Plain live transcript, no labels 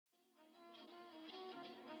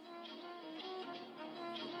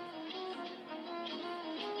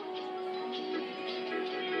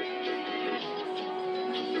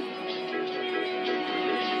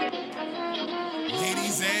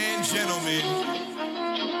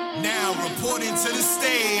gentlemen, now reporting to the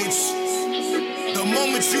stage, the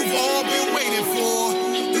moment you've all been waiting for,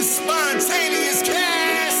 the spontaneous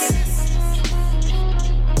cast.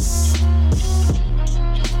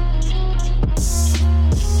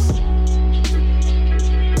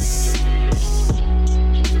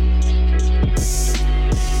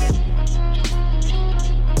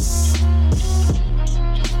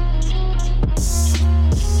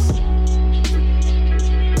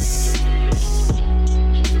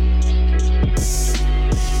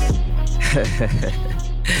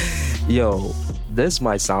 Yo, this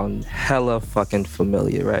might sound hella fucking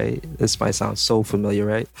familiar, right? This might sound so familiar,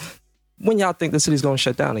 right? When y'all think the city's gonna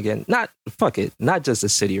shut down again, not just the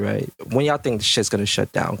city, right? When y'all think the shit's gonna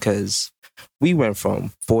shut down, because we went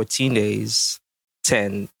from 14 days,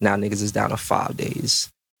 10, now niggas is down to 5 days.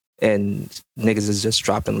 And niggas is just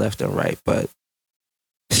dropping left and right. But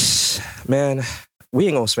man, we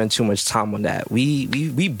ain't gonna spend too much time on that.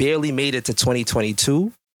 We barely made it to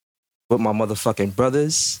 2022 with my motherfucking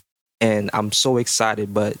brothers. And I'm so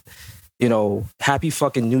excited, but, you know, happy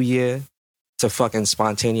fucking New Year to fucking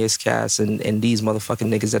Spontaneous Cast and these motherfucking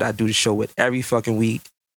niggas that I do the show with every fucking week.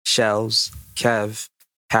 Shellz, Kev,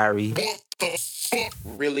 Harry.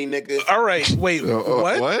 Really, nigga? All right, wait,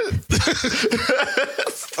 what? What?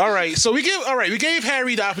 All right, so we gave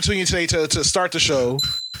Harry the opportunity today to start the show.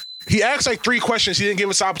 He asked like 3 questions. He didn't give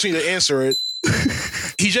us the opportunity to answer it.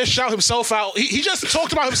 He just shouted himself out. He just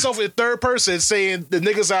talked about himself in third person, saying the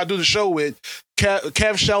niggas that I do the show with, Kev,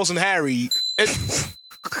 Shellz, and Harry.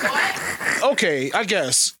 Okay, I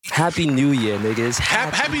guess. Happy New Year, niggas.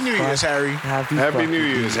 Happy New Year's, Harry. Happy New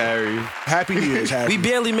Year's, Harry. Happy New Year's, Harry. We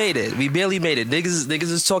barely made it. Niggas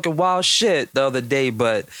is talking wild shit the other day,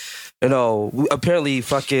 but, you know, apparently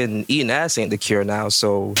fucking eating ass ain't the cure now,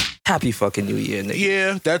 so happy fucking New Year, nigga.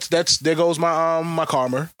 Yeah, that's there goes my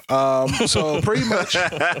karma. So pretty much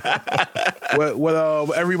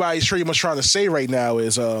what everybody's pretty much trying to say right now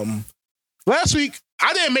is last week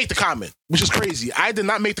I didn't make the comment, which is crazy. I did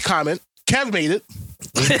not make the comment. Kev made it.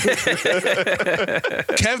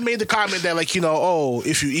 Kev made the comment that, like, you know, oh,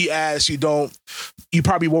 if you eat ass, you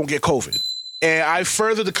probably won't get COVID. And I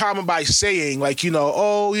furthered the comment by saying, like, you know,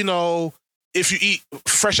 oh, you know, if you eat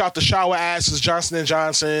fresh out the shower ass, it's Johnson &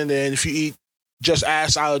 Johnson. And if you eat just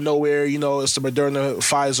ass out of nowhere, you know, it's the Moderna,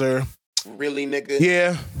 Pfizer. Really, nigga?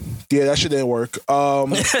 Yeah, that shit didn't work.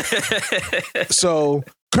 So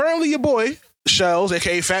currently your boy, Shellz,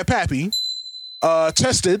 aka Fat Pappy,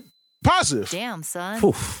 tested positive. Damn, son.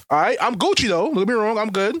 Oof. All right, I'm Gucci though. Don't get me wrong,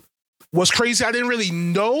 I'm good. What's crazy, I didn't really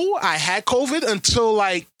know I had COVID until,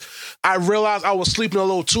 like, I realized I was sleeping a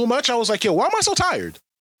little too much. I was like, yo, why am I so tired?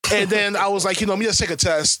 And then I was like, you know, let me just take a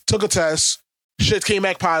test. Took a test. Shit came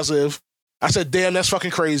back positive. I said, damn, that's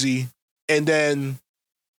fucking crazy. And then,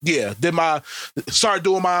 yeah, started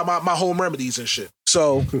doing my home remedies and shit.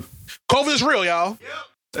 So, COVID is real, y'all.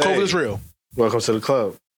 Yep. COVID is real. Welcome to the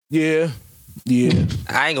club. Yeah.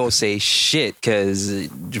 I ain't gonna say shit because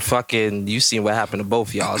fucking you seen what happened to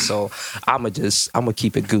both y'all. So I'm gonna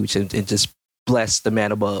keep it gooch and just bless the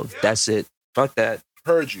man above. That's it. Fuck that.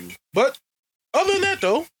 Heard you. But other than that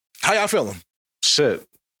though, how y'all feeling? Shit,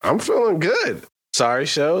 I'm feeling good. Sorry,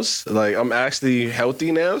 Shellz. Like, I'm actually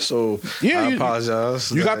healthy now, so yeah, I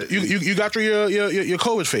apologize. You got through your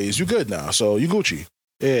COVID phase. You good now, so you Gucci.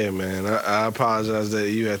 Yeah, man. I apologize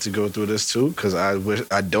that you had to go through this too, because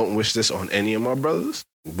I don't wish this on any of my brothers.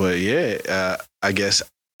 But yeah, I guess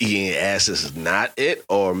eating ass is not it,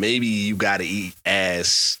 or maybe you got to eat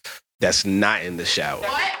ass that's not in the shower.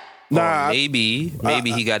 What? Nah, maybe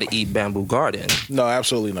he got to eat Bamboo Garden. No,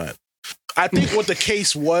 absolutely not. I think what the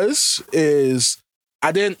case is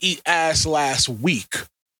I didn't eat ass last week.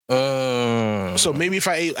 So maybe if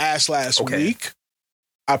I ate ass last week,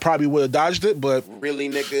 I probably would have dodged it, but really,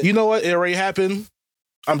 nigga, you know what? It already happened.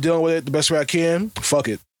 I'm dealing with it the best way I can. Fuck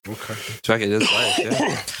it. Okay. Fuck it. This life.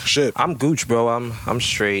 Yeah. Shit. I'm gooch, bro. I'm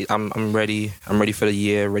straight. I'm ready. I'm ready for the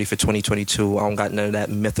year. Ready for 2022. I don't got none of that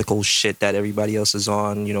mythical shit that everybody else is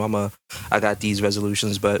on. You know, I got these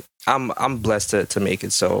resolutions, but I'm blessed to make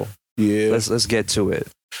it. So yeah, let's get to it.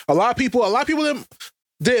 A lot of people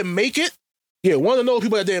didn't make it. Yeah, one of the notable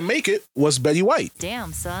people that didn't make it was Betty White.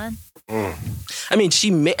 Damn, son. I mean,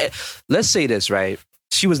 let's say this, right?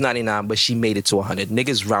 She was 99, but she made it to 100.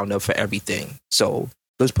 Niggas round up for everything. So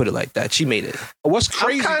let's put it like that. She made it. What's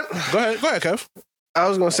crazy? Go ahead, Kev. I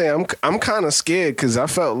was gonna say I'm kind of scared because I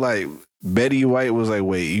felt like Betty White was like,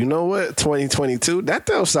 wait, you know what? 2022, that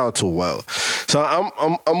don't sound too well. So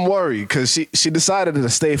I'm worried because she decided to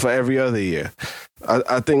stay for every other year.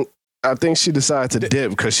 I think I think she decided to dip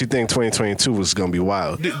because she think 2022 was gonna be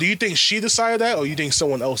wild. Do you think she decided that, or you think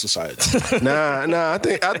someone else decided that? Nah. I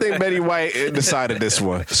think Betty White decided this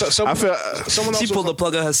one. I feel Someone she pulled the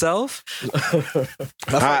plug on herself.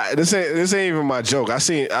 This ain't even my joke. I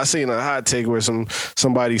seen a hot take where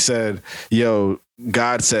somebody said, "Yo,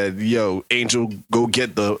 God said, yo, Angel, go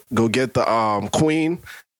get the queen,"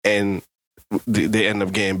 and they end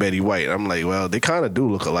up getting Betty White. I'm like, well, they kind of do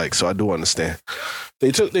look alike, so I do understand.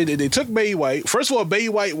 They took Betty White. First of all, Betty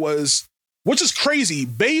White was, which is crazy.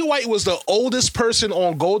 Betty White was the oldest person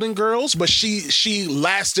on Golden Girls, but she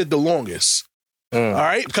lasted the longest. All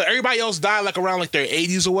right, because everybody else died like around like their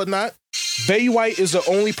 80s or whatnot. Betty White is the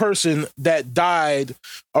only person that died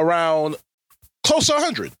around close to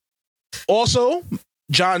 100. Also,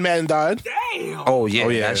 John Madden died. Damn. Oh yeah,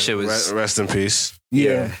 that shit was rest in peace.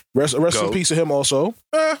 Yeah, rest in peace to him also.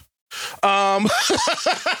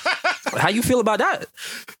 How you feel about that?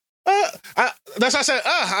 That's why I said,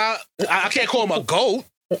 I can't call him a GOAT.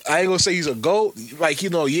 I ain't gonna say he's a GOAT. Like,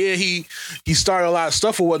 yeah, he started a lot of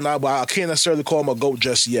stuff or whatnot, but I can't necessarily call him a GOAT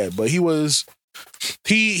just yet. But he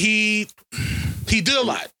did a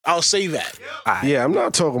lot. I'll say that. Yeah, I'm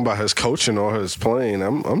not talking about his coaching or his playing.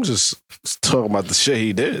 I'm just talking about the shit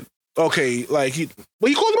he did. Okay, like you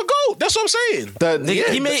called him a GOAT. That's what I'm saying.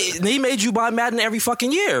 He made you buy Madden every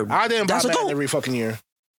fucking year. I didn't buy Madden every fucking year.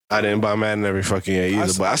 I didn't buy Madden every fucking year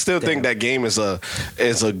either, but I still think that game is a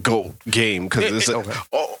GOAT game because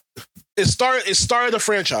it started a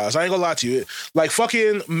franchise. I ain't gonna lie to you. Like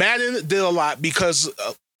fucking Madden did a lot because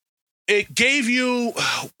it gave you,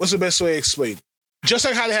 what's the best way to explain? Just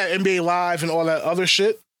like how they had NBA Live and all that other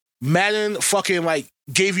shit, Madden fucking like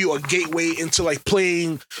gave you a gateway into like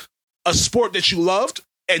playing a sport that you loved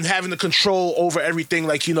and having the control over everything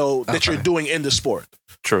like that you're doing in the sport.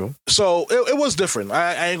 True. So it was different.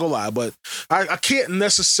 I ain't gonna lie, but I can't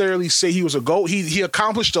necessarily say he was a GOAT. He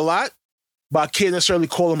accomplished a lot, but I can't necessarily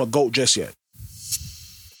call him a GOAT just yet.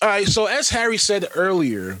 All right, so as Harry said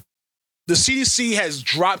earlier, the CDC has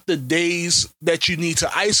dropped the days that you need to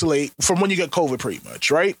isolate from when you get COVID pretty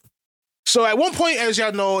much, right? So at one point, as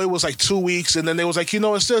y'all know, it was like 2 weeks, and then they was like,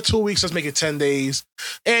 instead of 2 weeks, let's make it 10 days.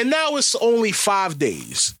 And now it's only 5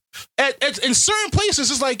 days. In certain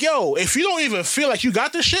places, it's like, yo, if you don't even feel like you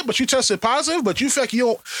got this shit, but you tested positive, but you feel like you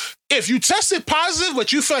don't, if you tested positive,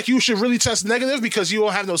 but you feel like you should really test negative because you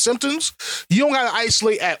don't have no symptoms, you don't got to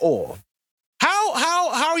isolate at all.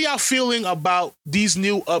 How are y'all feeling about these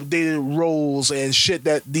new updated rules and shit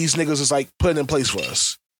that these niggas is like putting in place for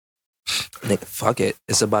us? Nigga, fuck it.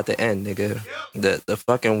 It's about to end, nigga. The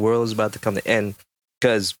fucking world is about to come to end.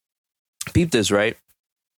 Because, peep this, right?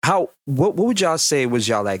 What would y'all say was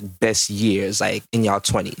y'all like best years, like in y'all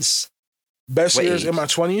 20s? Best years in my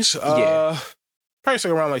 20s? Yeah. Probably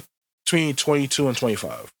like around like between 22 and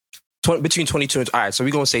 25. Between 22 and... All right, so we're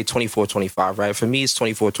going to say 24, 25, right? For me, it's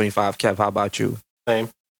 24, 25. Kev, how about you? Same.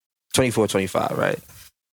 24, 25, right?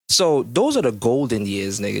 So those are the golden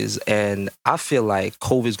years, niggas. And I feel like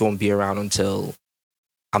COVID's going to be around until...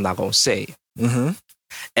 I'm not going to say. Mm-hmm.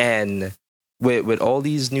 And with all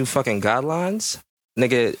these new fucking guidelines...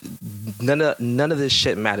 Nigga, none of this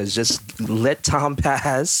shit matters. Just let time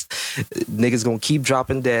pass. Niggas gonna keep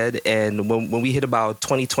dropping dead. And when we hit about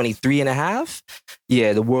 2023 and a half,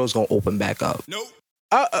 yeah, the world's gonna open back up. Nope.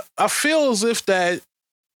 I feel as if that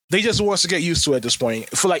they just want us to get used to it at this point.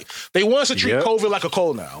 For like, they want us to treat COVID like a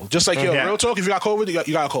cold now. Just like, yo, real talk, if you got COVID,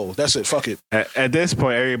 you got a cold. That's it. Fuck it. At this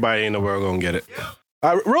point, everybody in the world gonna get it.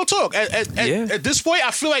 Real talk. At this point,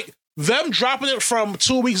 I feel like them dropping it from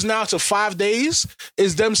 2 weeks now to 5 days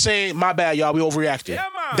is them saying, my bad, y'all, we overreacted. Yeah,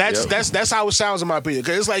 that's how it sounds in my opinion.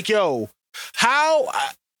 Because it's like, yo,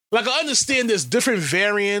 like I understand there's different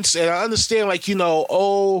variants and I understand like,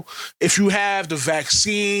 if you have the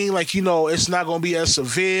vaccine, like, it's not going to be as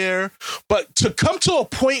severe. But to come to a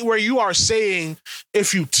point where you are saying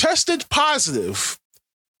if you tested positive,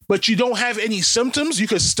 but you don't have any symptoms, you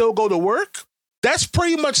could still go to work. That's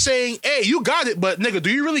pretty much saying, hey, you got it, but nigga, do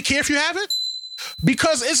you really care if you have it?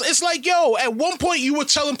 Because it's like, yo, at one point you were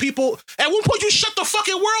telling people, at one point you shut the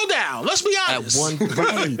fucking world down. Let's be honest. At one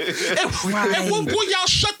point. At one point y'all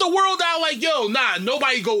shut the world down like, yo, nah,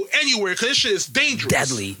 nobody go anywhere because this shit is dangerous.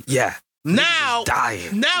 Deadly, yeah. Now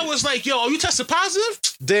it's like, yo, you tested positive?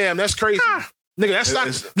 Damn, that's crazy.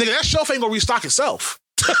 Nigga, that shelf ain't gonna restock itself.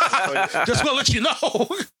 Just gonna let you know.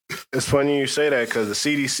 It's funny you say that because the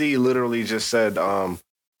CDC literally just said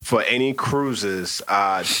for any cruises,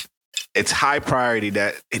 it's high priority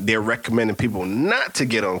that they're recommending people not to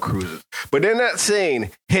get on cruises. But they're not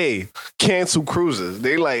saying, hey, cancel cruises.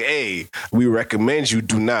 They like, hey, we recommend you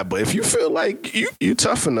do not. But if you feel like you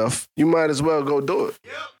tough enough, you might as well go do it.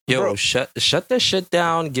 Yo, Bro. shut that shit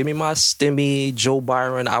down. Give me my stimmy, Joe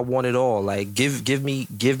Byron. I want it all. Like, give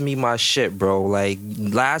me my shit, bro. Like,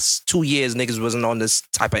 last 2 years, niggas wasn't on this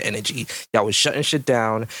type of energy. Y'all was shutting shit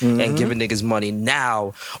down and giving niggas money.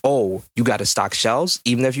 Now, you got to stock shelves,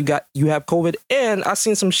 even if you have COVID. And I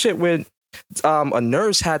seen some shit where a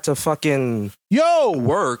nurse had to fucking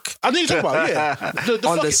work. I think you're talking about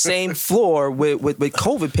on the same floor with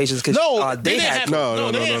COVID patients because they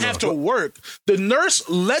didn't have to work. The nurse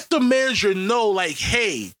let the manager know, like,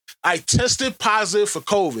 hey, I tested positive for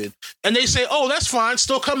COVID, and they say, oh, that's fine,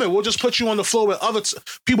 still come in. We'll just put you on the floor with other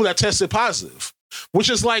people that tested positive. Which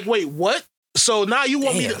is like, wait, what? So now you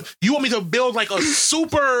want me to build like a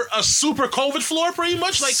super COVID floor, pretty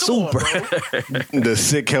much? Like, come on, bro. The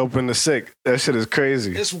sick helping the sick. That shit is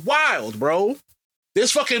crazy. It's wild, bro.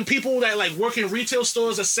 There's fucking people that like work in retail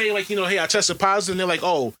stores that say like, hey, I tested positive, and they're like,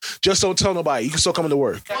 oh, just don't tell nobody. You can still come into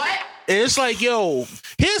work. What? And it's like, yo,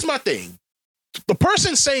 here's my thing. The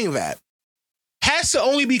person saying that has to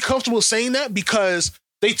only be comfortable saying that because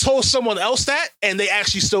they told someone else that and they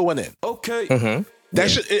actually still went in. Okay. Mm-hmm. That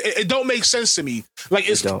it don't make sense to me. Like,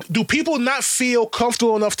 do people not feel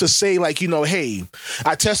comfortable enough to say, like, hey,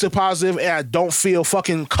 I tested positive and I don't feel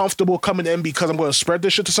fucking comfortable coming in because I'm going to spread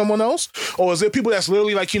this shit to someone else? Or is there people that's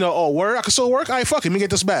literally like, word, I can still work? All right, fuck it, let me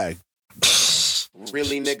get this bag.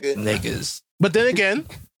 Really, nigga? Niggas. But then again,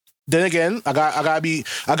 I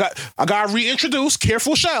gotta reintroduce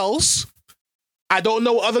Careful Shellz. I don't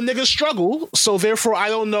know other niggas struggle, so therefore I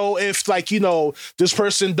don't know if this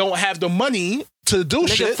person don't have the money to do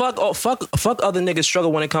shit. Fuck other niggas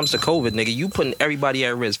struggle when it comes to COVID, nigga. You putting everybody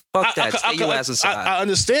at risk. Fuck that. Stay your ass inside. I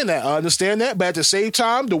understand that. But at the same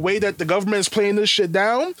time, the way that the government is playing this shit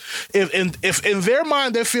down, if in their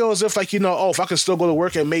mind they feel as if if I can still go to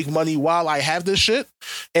work and make money while I have this shit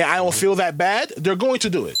and I don't feel that bad, they're going to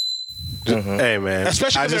do it. Hey man,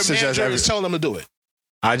 especially if their manager is telling them to do it.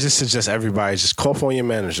 I just suggest everybody just call on your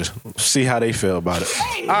manager, see how they feel about it.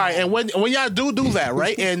 All right, and when y'all do that,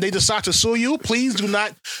 right, and they decide to sue you, please do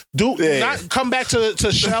not come back to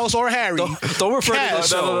Shellz or Harry. Don't refer Kev,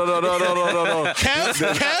 to No.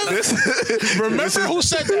 Kev, remember who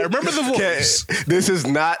said that? Remember the voice. This is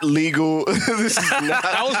not legal. This is not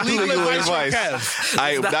that was legal advice. Kev.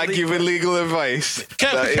 I am not giving legal advice.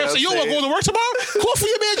 Kev, so you don't want to go to work tomorrow? Call for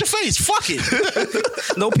your manager face. Fuck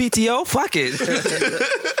it. No PTO? Fuck it.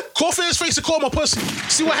 Call for his face and call my pussy.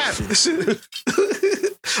 See what happens.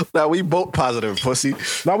 Now we both positive, pussy.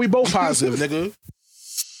 Now we both positive, nigga.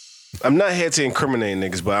 I'm not here to incriminate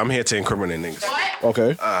niggas, but I'm here to incriminate niggas. What?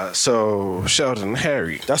 Okay. So Sheldon,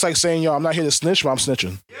 Harry. That's like saying, yo, I'm not here to snitch, but I'm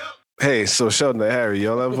snitching. Hey, so Sheldon and Harry,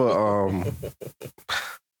 y'all ever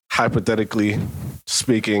hypothetically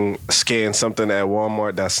speaking, scan something at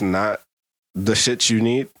Walmart that's not the shit you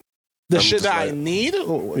need? The shit that I need?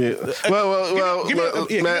 Yeah. Well,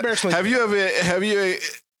 have you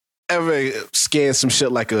ever scanned some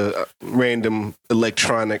shit like a random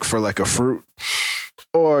electronic for like a fruit?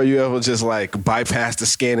 Or you ever just like bypass the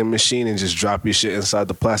scanning machine and just drop your shit inside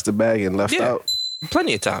the plastic bag and left out?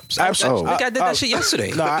 Plenty of times. Absolutely. I think I did that shit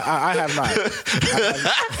yesterday. No, I have not.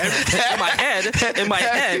 In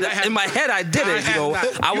my head, I did it.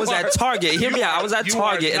 I was at Target. Hear me out. I was at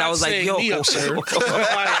Target and I was like, yo. Neo, sir.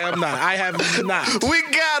 I am not. I have not. We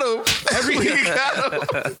got him. We got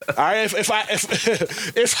him. All right. If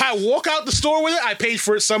I walk out the store with it, I paid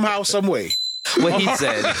for it somehow, some way. What he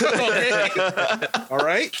said. Okay. All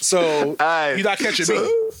right. So you're not catching me.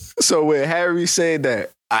 So when Harry said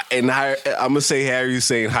that, I'm gonna say Harry's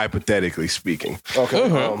saying hypothetically speaking.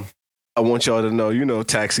 Okay. I want y'all to know,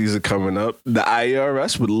 tax season coming up. The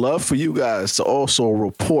IRS would love for you guys to also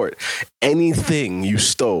report anything you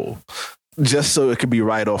stole, just so it could be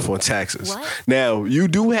write-off on taxes. What? Now, you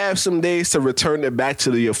do have some days to return it back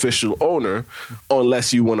to the official owner,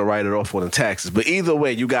 unless you want to write it off on the taxes. But either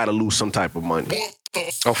way, you got to lose some type of money.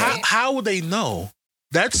 Okay. How would they know?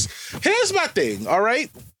 Here's my thing. All right.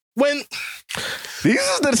 When these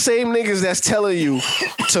are the same niggas that's telling you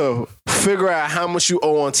to figure out how much you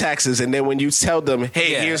owe on taxes, and then when you tell them,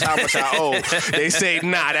 hey, here's how much I owe, they say,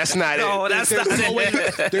 nah, that's not it. No, that's not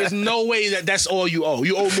it. There's no way that's all you owe.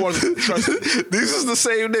 You owe more than trust me. These is the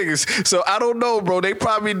same niggas. So I don't know, bro. They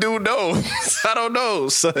probably do know. I don't know.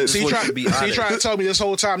 So you trying to tell me this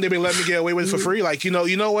whole time they've been letting me get away with it for free? Like, you know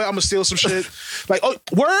what? I'm gonna steal some shit. Like, oh, word?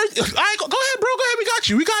 All right, go ahead, bro. Go ahead.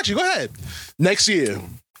 We got you. Go ahead. Next year.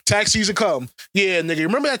 Tax season come. Yeah, nigga.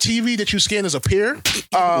 Remember that TV that you scanned as a peer at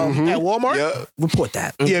Walmart? Yeah. Report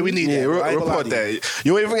that. Yeah, we need that. Report that.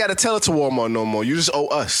 You don't even got to tell it to Walmart no more. You just owe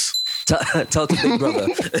us. Tell it to Big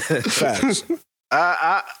Brother. Facts.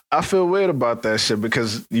 I feel weird about that shit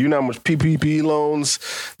because you know how much PPP loans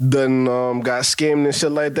done got scammed and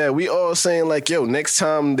shit like that. We all saying like, yo, next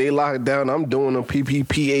time they lock down, I'm doing a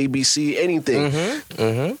PPP, ABC,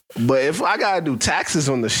 anything. But if I gotta do taxes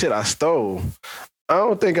on the shit I stole, I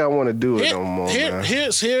don't think I want to do it no more. Man.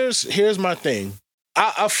 Here's my thing.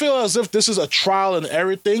 I feel as if this is a trial and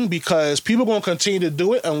error thing because people going to continue to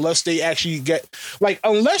do it unless they actually get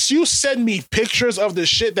unless you send me pictures of the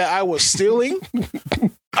shit that I was stealing.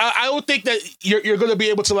 I don't think that you're going to be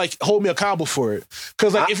able to like hold me accountable for it.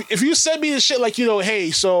 Because like if you send me the shit like, you know,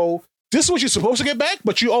 hey, so this is what you're supposed to get back,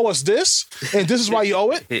 but you owe us this, and this is why you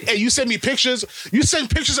owe it. And you send me pictures. You send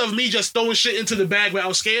pictures of me just throwing shit into the bag when I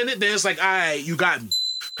was scanning it. Then it's like, all right, you got me.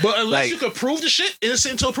 But unless you can prove the shit,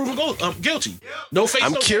 innocent until proven guilty. No face.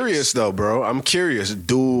 I'm curious though, bro. I'm curious.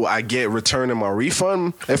 Do I get returned in my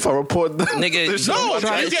refund if I report the nigga? No,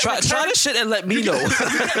 try this shit and let me know. You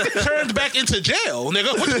get turned back into jail,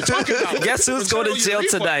 nigga. What you talking about? Guess who's going to jail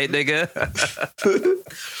tonight, nigga?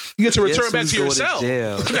 You get to return back to yourself.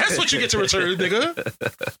 That's what you get to return, nigga.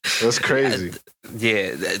 That's crazy.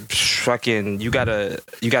 Yeah, fucking. You gotta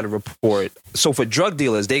report. So for drug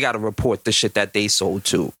dealers, they gotta report the shit that they sold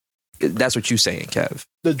too. That's what you saying, Kev.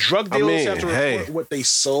 The drug dealers have to report what they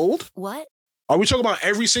sold. What? Are we talking about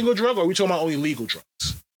every single drug, or are we talking about only legal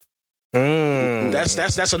drugs?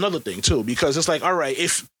 That's another thing too, because it's like, all right, they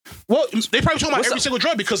probably talking about every single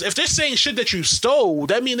drug, because if they're saying shit that you stole,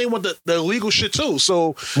 that means they want the illegal shit too.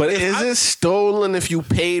 So, but is it stolen if you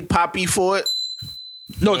paid Poppy for it?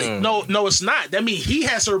 No, it's not. That means he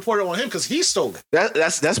has to report it on him because he stole it.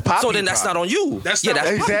 That's Poppy. So then that's not on you. That's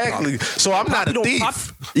exactly. So I'm not a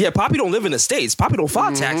thief. Poppy don't live in the States. Poppy don't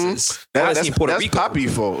file taxes. That's Poppy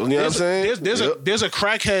fault. You know what I'm saying? There's a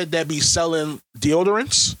crackhead that be selling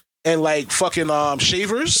deodorants and like fucking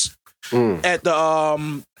shavers at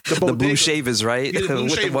the blue shavers, right? Yeah,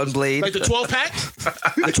 with shavers. The one blade. Like the 12-pack?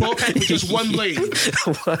 The 12-pack with just one blade.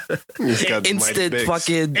 Instant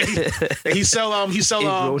fucking... He sell what's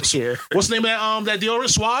the name of that deodorant?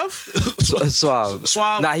 Suave?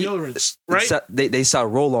 Suave deodorants, right? They sell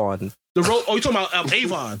roll-on. You talking about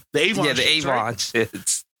Avon. The Avon. Yeah, the shits, Avon right?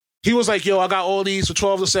 shits. He was like, yo, I got all these for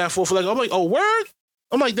 12 to stand for like, I'm like, oh, word?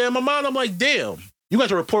 I'm like, damn, my mind, I'm like, damn. You got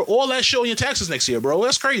to report all that shit on your taxes next year, bro.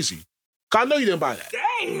 That's crazy. I know you didn't buy that.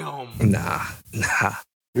 Damn. Nah.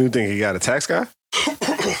 You think he got a tax guy?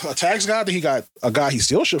 A tax guy? I think he got a guy he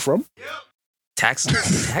steals shit from. Yep. Tax guy?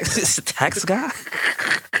 I think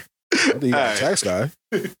he got a tax guy.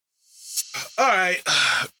 All right.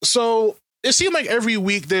 So it seemed like every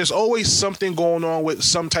week there's always something going on with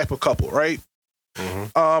some type of couple, right?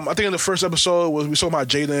 I think in the first episode we talking about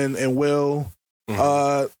Jaden and Will.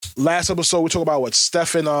 Last episode we talked about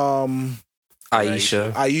Steph and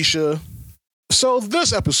Aisha. So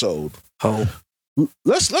this episode,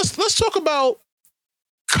 let's talk about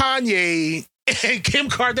Kanye and Kim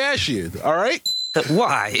Kardashian. All right,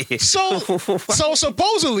 why? So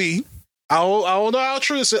supposedly, I don't know how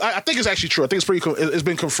true this is. I think it's actually true. I think it's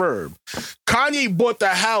been confirmed. Kanye bought the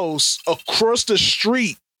house across the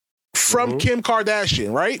street from Kim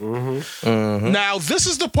Kardashian, right? Now, this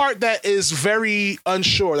is the part that is very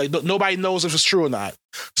unsure. Like, nobody knows if it's true or not.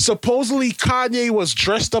 Supposedly, Kanye was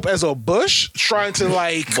dressed up as a bush, trying to,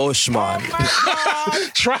 like... Bushman.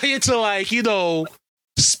 Trying to, like, you know,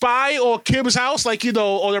 spy on Kim's house, like, you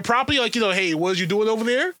know, on their property. Like, you know, hey, what are you doing over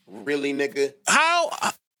there? Really, nigga? How...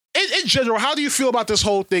 In general, how do you feel about this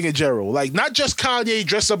whole thing in general? Like, not just Kanye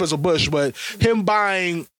dressed up as a bush, but him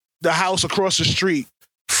buying the house across the street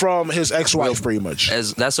from his ex-wife, pretty much.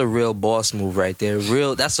 That's a real boss move right there.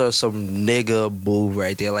 That's some nigga move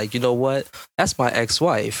right there. Like, you know what? That's my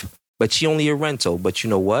ex-wife, but she only a rental. But you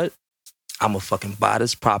know what? I'm gonna fucking buy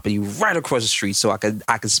this property right across the street so I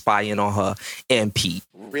could spy in on her and Pete.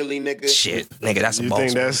 Really, nigga? Shit, nigga, that's a boss move.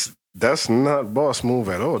 You think that's not boss move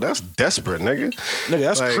at all? That's desperate, nigga. Nigga,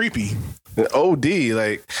 that's like, creepy. OD,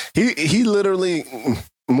 like he literally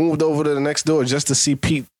moved over to the next door just to see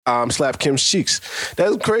Pete slap Kim's cheeks.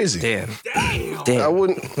 That's crazy. Damn. I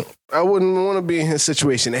wouldn't want to be in his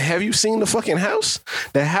situation. Have you seen the fucking house?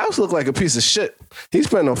 The house looked like a piece of shit. He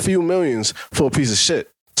spent a few millions for a piece of shit.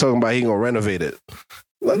 Talking about he gonna renovate it.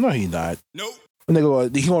 Like, no, he not. Nope.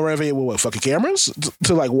 Nigga, he gonna renovate it with what? Fucking cameras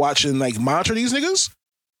to like watch and like monitor these niggas?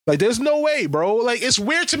 Like, there's no way, bro. Like, it's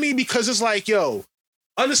weird to me because it's like, yo,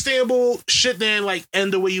 understandable shit didn't like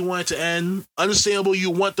end the way you want it to end. Understandable you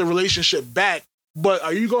want the relationship back, but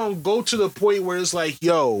are you gonna go to the point where it's like,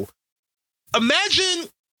 yo, imagine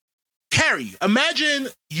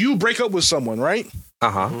you break up with someone, right?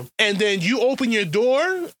 and then you open your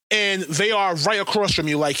door and they are right across from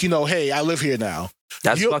you, like, hey, I live here now.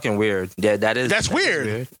 That's fucking weird. Yeah, that's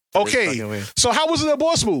weird. Okay, fucking weird. So how was it a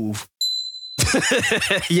boss move?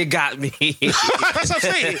 You got me. That's what I'm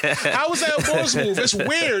saying. How was that a boss move? It's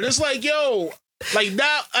weird. It's like, yo, like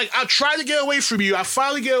now, like I tried to get away from you. I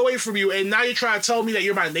finally get away from you, and now you're trying to tell me that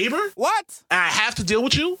you're my neighbor? What? And I have to deal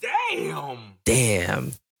with you?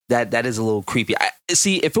 Damn. That is a little creepy.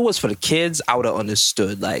 See, if it was for the kids, I would have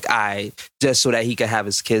understood. Like, just so that he could have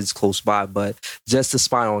his kids close by. But just to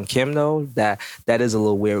spy on Kim, though, that is a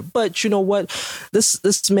little weird. But you know what?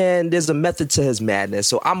 This man, there's a method to his madness.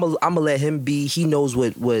 So I'm gonna let him be. He knows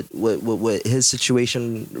what his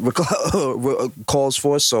situation calls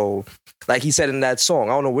for. So, like he said in that song,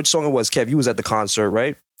 I don't know which song it was. Kev, you was at the concert,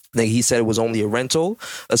 right? I think he said it was only a rental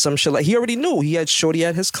or some shit. Like, he already knew. He had Shorty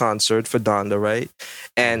at his concert for Donda, right?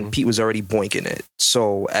 And Pete was already boinking it.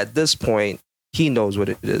 So at this point, he knows what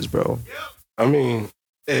it is, bro. I mean,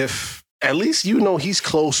 if at least he's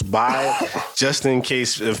close by, just in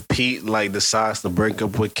case if Pete like decides to break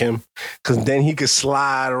up with Kim, because then he could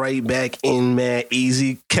slide right back in, man,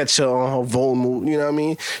 easy, catch her on her vulnerable, you know what I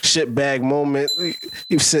mean? Shit bag moment.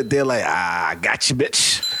 You sit there like, I got you,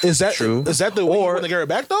 bitch. Is that true? Is that the way you want to get her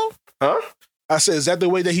back, though? Huh? I said, is that the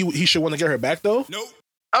way that he should want to get her back, though? Nope.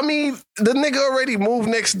 I mean, the nigga already moved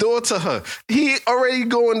next door to her. He already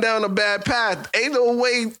going down a bad path. Ain't no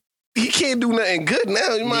way he can't do nothing good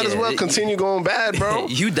now. You might as well continue going bad, bro.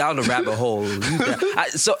 You down the rabbit hole.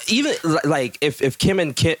 So even like if Kim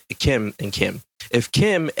and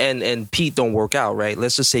Pete don't work out, right?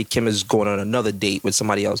 Let's just say Kim is going on another date with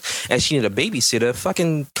somebody else and she need a babysitter.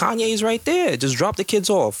 Fucking Kanye's right there. Just drop the kids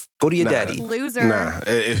off. Go to your daddy. Loser. Nah,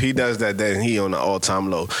 if he does that, then he on the all-time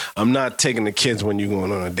low. I'm not taking the kids when you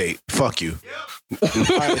going on a date. Fuck you. All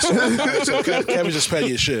right, so Kevin just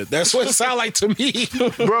petty as shit. That's what it sound like to me,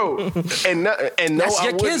 Bro. And no, That's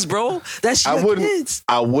your kids, bro. That's your kids.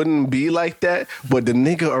 I wouldn't be like that, but the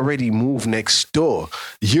nigga already moved next door.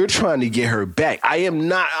 You're trying to get her back. I am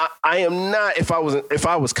not. If I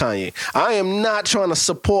was Kanye, I am not trying to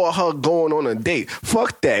support her going on a date.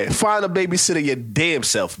 Fuck that. Find a babysitter your damn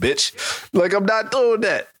self, bitch. Like, I'm not doing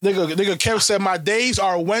that. Nigga, Kev said my days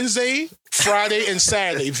are Wednesday, Friday, and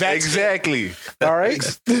Saturday. Exactly. All right.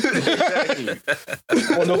 Exactly.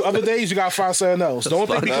 On the other days, you gotta find something else. Don't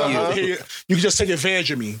think because you can just take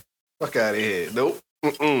advantage of me. Fuck out of here. Nope.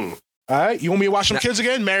 Mm-mm. All right. You want me to watch some kids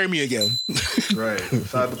again? Marry me again. Right.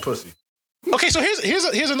 Side the pussy. Okay. So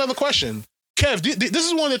here's another question, Kev. This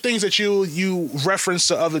is one of the things that you referenced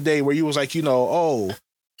the other day, where you was like,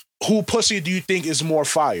 who pussy do you think is more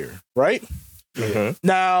fire? Right. Mm-hmm.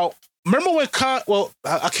 Now, remember when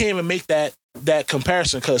I can't even make that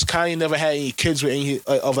comparison because Kanye never had any kids with any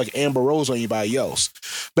of like Amber Rose or anybody else.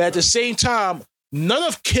 But at the same time, none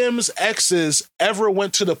of Kim's exes ever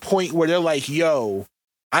went to the point where they're like, yo,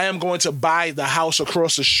 I am going to buy the house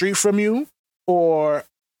across the street from you, or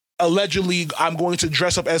allegedly I'm going to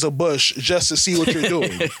dress up as a bush just to see what you're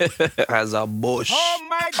doing. As a bush. Oh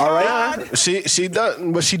my God. All right. She does,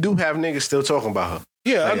 but she do have niggas still talking about her.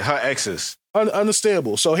 Yeah. Like, her exes.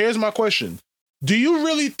 Understandable. So here's my question. Do you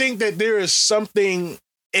really think that there is something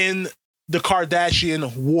in the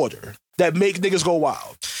Kardashian water that make niggas go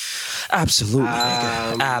wild? Absolutely,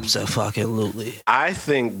 nigga. Absolutely. I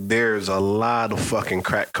think there's a lot of fucking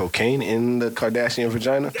crack cocaine in the Kardashian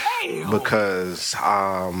vagina. Damn. Because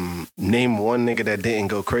name one nigga that didn't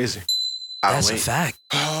go crazy. That's a fact.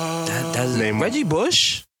 That's Reggie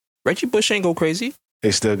Bush. Reggie Bush ain't go crazy.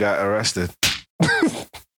 They still got arrested.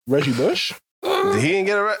 Reggie Bush? Did he didn't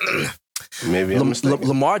get arrested? Maybe I'm mistaken.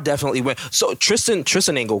 Lamar definitely went. So Tristan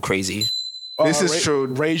ain't go crazy. This is true.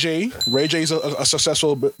 Ray J's a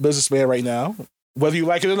successful businessman right now. Whether you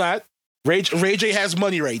like it or not, Ray J has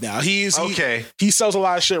money right now. He sells a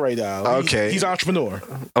lot of shit right now. Okay. He's an entrepreneur.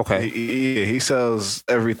 Okay. He sells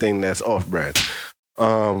everything that's off-brand.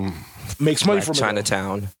 Makes money from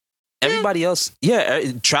Chinatown. Everybody else,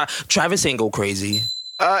 Travis ain't go crazy.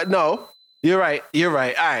 No. You're right. All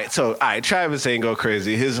right. Travis ain't go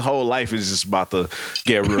crazy. His whole life is just about to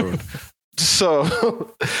get ruined. So, all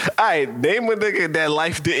right, name a nigga that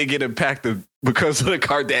life didn't get impacted because of the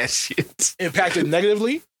Kardashians. Impacted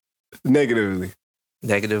negatively? Negatively.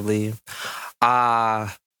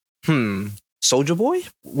 Soulja Boy?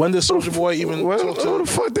 When did Soulja Boy even... What the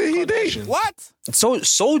fuck did he date? What? So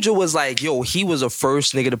Soulja was like, yo, he was the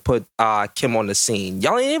first nigga to put Kim on the scene.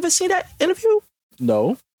 Y'all ain't ever seen that interview?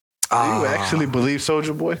 No. Do you actually believe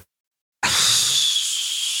Soulja Boy?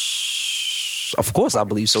 Of course I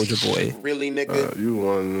believe Soulja Boy. Really, nigga? You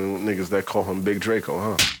one of them niggas that call him Big Draco,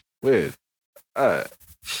 huh? Weird.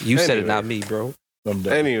 You said it, not me, bro. I'm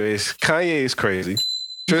done. Anyways, Kanye is crazy.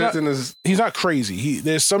 Tristan is He's not crazy.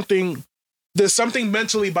 There's something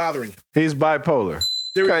mentally bothering him. he's bipolar.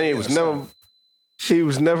 Kanye was Yes. never he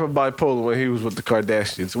was never bipolar when he was with the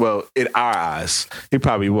Kardashians. Well, in our eyes, he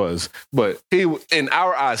probably was, but in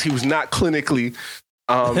our eyes, he was not clinically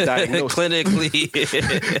diagnosed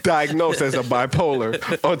diagnosed as a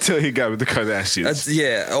bipolar until he got with the Kardashians.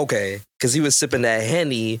 Yeah, okay. Because he was sipping that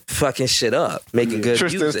Henny, fucking shit up, making good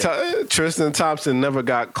music. Tristan Thompson never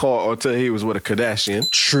got caught until he was with a Kardashian.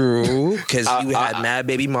 True, because you had mad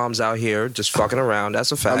baby moms out here just fucking around.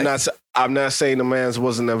 That's a fact. I'm not saying the man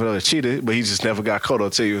wasn't never a cheater, but he just never got caught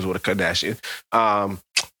until he was with a Kardashian.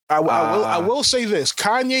 I will say this: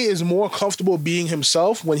 Kanye is more comfortable being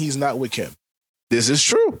himself when he's not with Kim. This is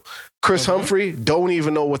true. Chris Humphrey don't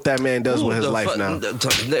even know what that man does with his life now.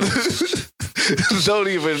 Don't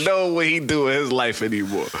even know what he do with his life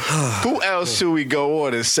anymore. Who else should we go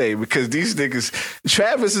on and say? Because these niggas,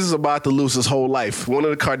 Travis is about to lose his whole life. One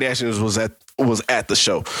of the Kardashians was at the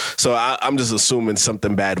show, so I'm just assuming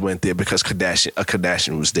something bad went there because a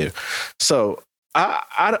Kardashian was there. So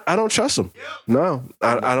I don't trust him. No,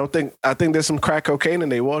 I don't think. I think there's some crack cocaine in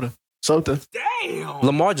their water. Something. Damn.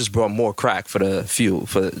 Lamar just brought more crack for the fuel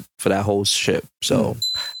for that whole ship. So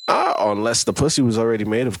unless the pussy was already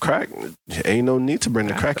made of crack, ain't no need to bring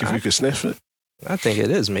the crack if you can sniff it. I think it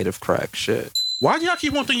is made of crack. Shit. Why do y'all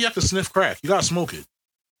keep on thinking you have to sniff crack? You gotta smoke it.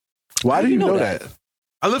 Why do you know that?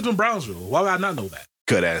 I lived in Brownsville. Why would I not know that?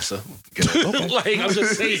 Good answer. Good answer. Like, I'm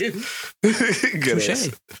just saying. Good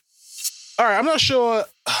answer. All right, I'm not sure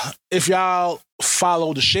if y'all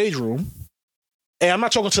follow the Shade Room. And I'm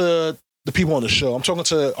not talking to the people on the show. I'm talking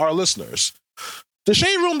to our listeners. The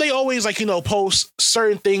Shade Room, they always post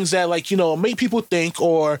certain things that make people think,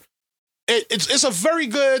 or it's a very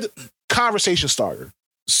good conversation starter.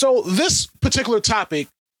 So this particular topic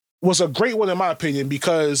was a great one in my opinion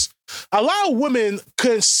because a lot of women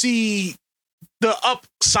couldn't see the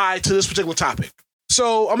upside to this particular topic.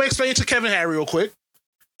 So I'm gonna explain it to Kevin Harry real quick,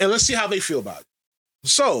 and let's see how they feel about it.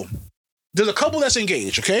 So there's a couple that's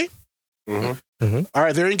engaged, okay? Mm-hmm. Mm-hmm. All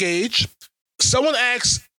right, they're engaged. Someone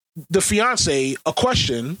asked the fiance a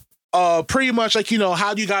question, pretty much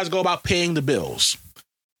how do you guys go about paying the bills?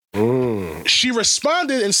 She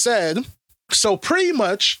responded and said, so pretty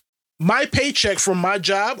much my paycheck from my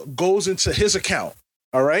job goes into his account.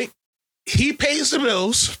 All right. He pays the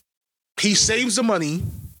bills. He saves the money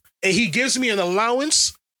and he gives me an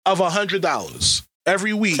allowance of $100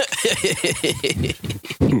 every week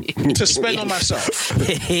to spend on myself.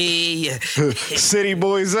 Hey, City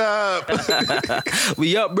boys up.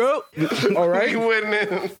 we up, bro. All right. We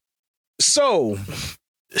winning. So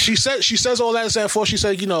she says all that and forth. She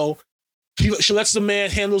said, she lets the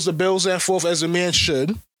man handles the bills and forth as a man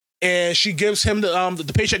should. And she gives him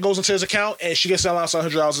the paycheck goes into his account and she gets the allowance of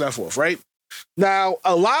 $100 and forth, right? Now,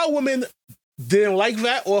 a lot of women didn't like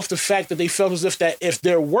that off the fact that they felt as if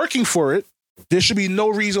they're working for it, there should be no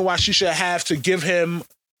reason why she should have to give him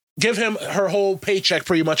her whole paycheck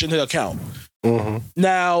pretty much in her account. Mm-hmm.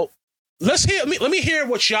 Now, let me hear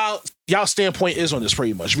what y'all standpoint is on this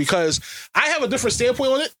pretty much, because I have a different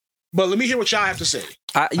standpoint on it, but let me hear what y'all have to say.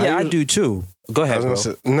 I do too. Go ahead, bro.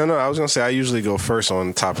 I was going to say I usually go first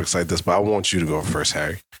on topics like this, but I want you to go first,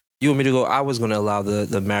 Harry. You want me to go? I was going to allow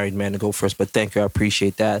the married man to go first, but thank you. I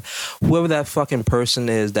appreciate that. Whoever that fucking person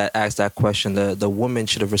is that asked that question, the woman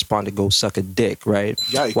should have responded, go suck a dick, right?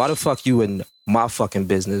 Yikes. Why the fuck you in my fucking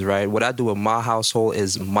business, right? What I do in my household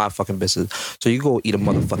is my fucking business. So you go eat a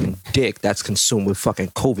motherfucking dick that's consumed with fucking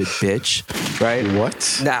COVID, bitch, right?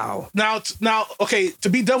 What? Now, okay, to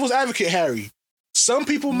be devil's advocate, Harry, some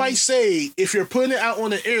people might say if you're putting it out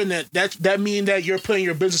on the internet, that means that you're putting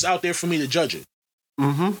your business out there for me to judge it.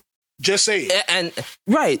 Mm-hmm. Just say it. And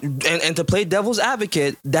right. And to play devil's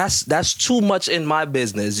advocate, that's too much in my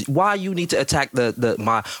business. Why you need to attack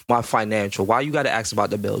my financial? Why you got to ask about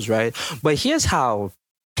the bills, right? But here's how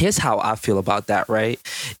I feel about that, right?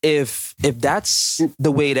 If that's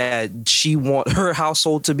the way that she want her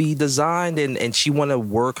household to be designed and she want to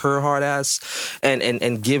work her hard ass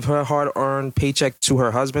and give her hard-earned paycheck to her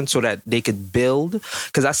husband so that they could build,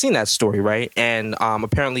 because I seen that story, right? And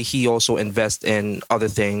apparently he also invests in other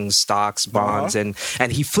things, stocks, bonds, and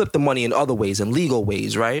he flipped the money in other ways, in legal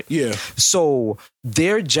ways, right? Yeah. So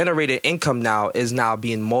their generated income now is now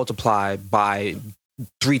being multiplied by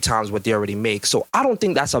 3 times what they already make. So I don't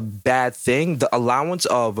think that's a bad thing. The allowance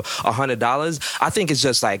of $100, I think it's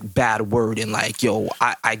just like bad word and like, yo,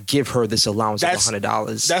 I give her this allowance of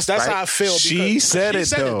 $100. That's right? how I feel. She said it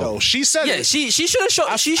though. She said it. She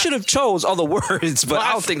should have chose other words, but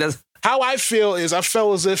I don't think that's how I feel. Is I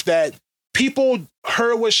felt as if that people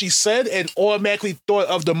heard what she said and automatically thought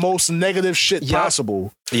of the most negative shit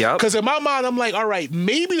possible. Yeah. Because in my mind, I'm like, all right,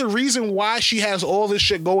 maybe the reason why she has all this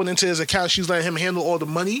shit going into his account, she's letting him handle all the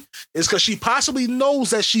money, is because she possibly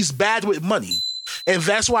knows that she's bad with money. And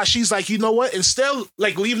that's why she's like, you know what? Instead of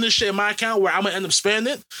like leaving this shit in my account where I'm gonna end up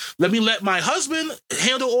spending it, let me let my husband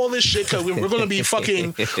handle all this shit because we're gonna be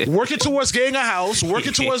fucking working towards getting a house,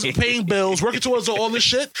 working towards paying bills, working towards all this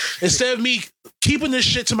shit. Instead of me keeping this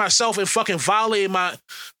shit to myself and fucking violating my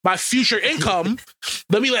future income,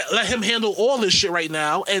 let me let him handle all this shit right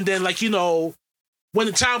now. And then like, you know, when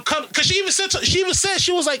the time comes, because she even said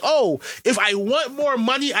she was like, oh, if I want more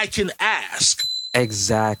money, I can ask.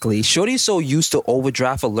 Exactly. Shorty's so used to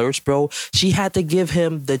overdraft alerts, bro. She had to give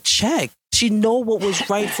him the check. She know what was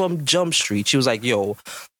right from Jump Street. She was like, yo,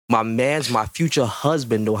 my future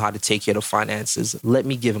husband know how to take care of the finances. Let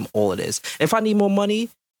me give him all of this. If I need more money,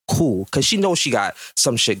 cool. Because she knows she got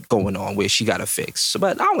some shit going on where she got to fix.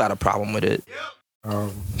 But I don't got a problem with it.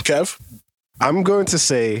 Kev? I'm going to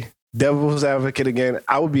say, devil's advocate again,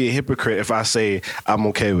 I would be a hypocrite if I say I'm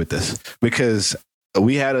okay with this. Because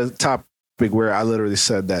we had a topic where I literally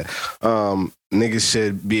said that niggas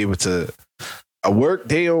should be able to work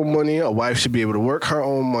their own money. A wife should be able to work her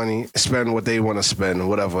own money, spend what they want to spend,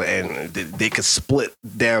 whatever, and they could split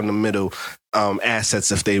down the middle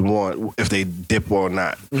assets if they want, if they dip or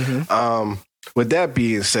not. Mm-hmm. With that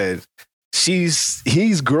being said,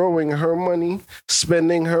 he's growing her money,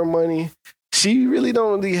 spending her money. She really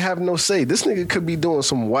don't really have no say. This nigga could be doing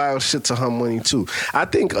some wild shit to her money too. I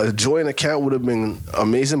think a joint account would have been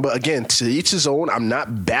amazing. But again, to each his own. I'm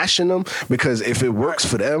not bashing them because if it works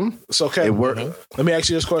for them, it's okay. It works. Let me ask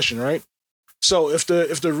you this question, right? So if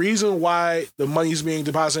the reason why the money's being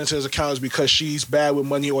deposited into his account is because she's bad with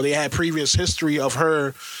money, or they had previous history of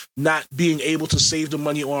her not being able to save the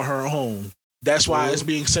money on her own, that's why it's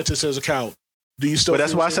being sent into his account. Do you still? But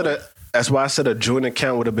that's why I said a joint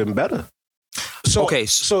account would have been better. So, okay,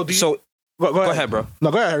 so go ahead, bro.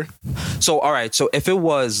 No, go ahead. So, all right. So, if it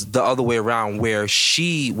was the other way around, where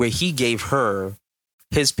he gave her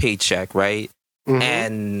his paycheck, right,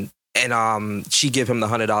 and she give him the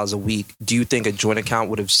 $100 a week, do you think a joint account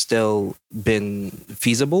would have still been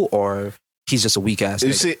feasible, or he's just a weak ass?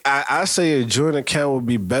 You see, I say a joint account would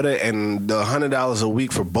be better, and the $100 a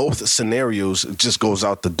week for both scenarios just goes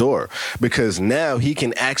out the door because now he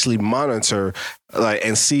can actually monitor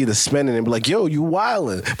and see the spending and be like, yo, you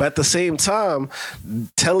wildin'. But at the same time,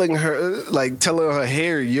 telling her,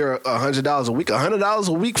 hey, you're $100 a week. $100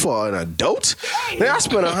 a week for an adult? Man, I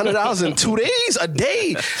spent $100 in 2 days, a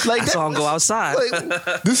day. Like, that's all I'm go outside.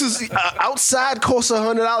 Like, this is outside costs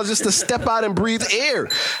 $100 just to step out and breathe air.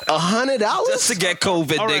 $100 just to get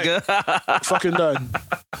COVID, all nigga. Right. Fucking done.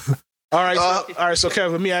 All right, so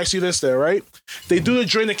Kevin, let me ask you this there, right? They do the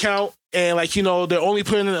joint account, and they're only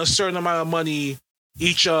putting in a certain amount of money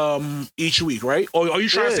each week, right? Or are you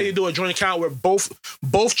trying to say they do a joint account where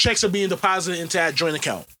both checks are being deposited into that joint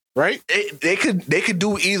account, right? They could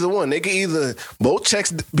do either one. They could either both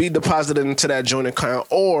checks be deposited into that joint account,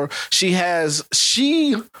 or she has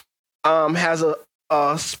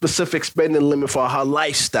a specific spending limit for her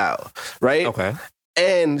lifestyle, right? Okay.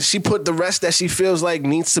 And she put the rest that she feels like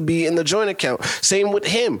needs to be in the joint account. Same with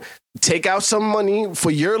him. Take out some money for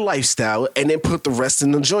your lifestyle and then put the rest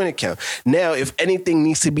in the joint account. Now, if anything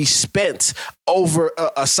needs to be spent over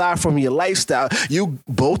aside from your lifestyle, you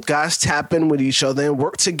both guys tap in with each other and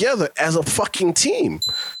work together as a fucking team.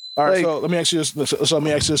 All right, so let me ask you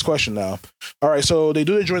this question now. All right, so they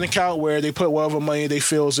do the joint account where they put whatever money they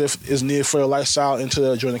feel as if is needed for their lifestyle into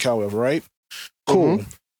the joint account, whatever, right? Cool. Mm-hmm.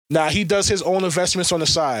 Now, he does his own investments on the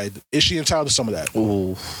side. Is she entitled to some of that?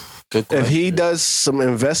 Ooh, good question. If he does some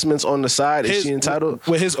investments on the side, is she entitled?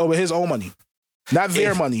 With his own money. Not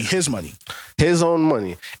their money, his money. His own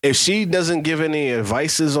money. If she doesn't give any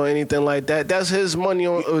advices or anything like that, that's his money.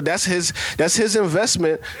 That's his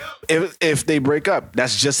investment. If they break up,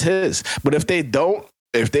 that's just his. But if they don't,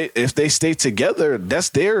 if they stay together, that's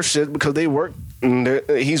their shit because they work.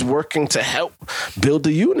 He's working to help build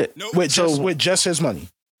the unit with just his money.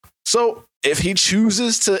 So if he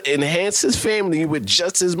chooses to enhance his family with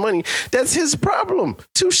just his money, that's his problem.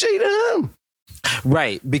 Touche to him.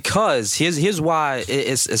 Right, because here's why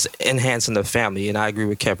it's enhancing the family, and I agree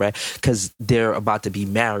with Kev, right? Because they're about to be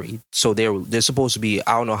married, so they're supposed to be,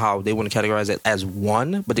 I don't know how they want to categorize it as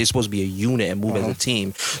one, but they're supposed to be a unit and move as a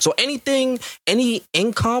team. So any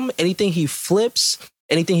income, anything he flips,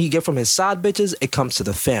 anything he get from his side bitches, it comes to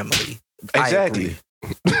the family. Exactly.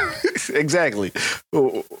 Exactly.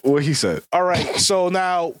 What he said. All right. So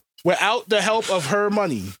now, without the help of her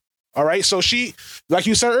money, All right. So she, like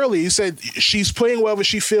you said earlier, you said she's putting whatever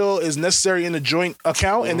she feel is necessary in the joint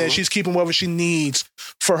account, and then she's keeping whatever she needs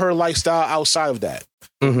for her lifestyle outside of that.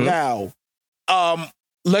 Now,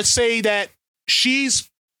 let's say that she's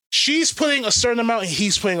putting a certain amount and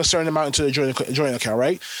he's putting a certain amount into the joint account,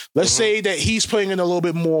 right? Let's say that he's putting in a little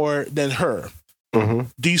bit more than her.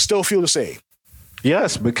 Do you still feel the same?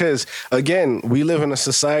 Yes, because again, we live in a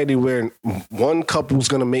society where one couple is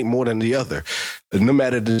going to make more than the other, no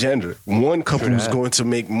matter the gender. One couple is going to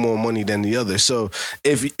make more money than the other. So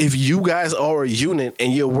if you guys are a unit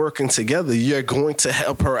and you're working together, you're going to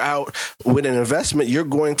help her out with an investment. You're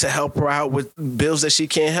going to help her out with bills that she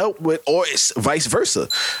can't help with, or it's vice versa,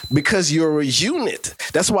 because you're a unit.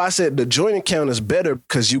 That's why I said the joint account is better,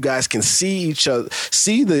 because you guys can see each other,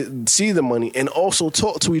 see the money, and also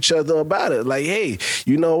talk to each other about it. Like, hey,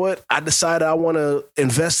 you know what? I decided I want to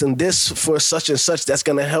invest in this for such and such. That's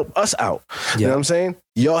going to help us out. You know what I'm saying?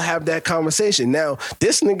 Y'all have that conversation. Now,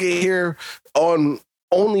 this nigga here on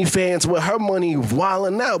OnlyFans with her money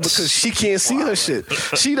wilding out because she can't see her shit.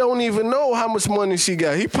 She don't even know how much money she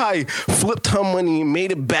got. He probably flipped her money,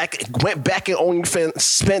 made it back, went back in OnlyFans,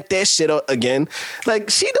 spent that shit again. Like,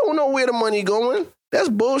 she don't know where the money going. That's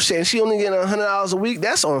bullshit. And she only getting $100 a week.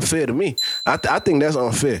 That's unfair to me. I think that's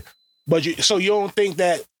unfair. But so you don't think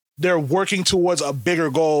that they're working towards a bigger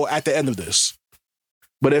goal at the end of this?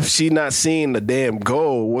 But if she not seeing the damn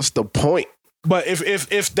goal, what's the point? But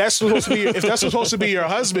if that's supposed to be your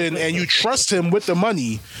husband and you trust him with the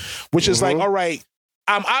money, which is like, all right,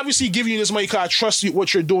 I'm obviously giving you this money because I trust you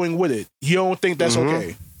what you're doing with it. You don't think that's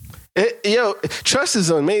okay? Trust is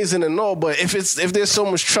amazing and all, but if there's so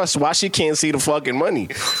much trust, why she can't see the fucking money?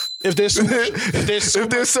 If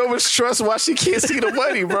there's so much trust, why she can't see the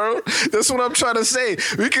money, bro? That's what I'm trying to say.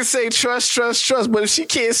 We can say trust, but if she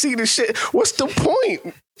can't see the shit, what's the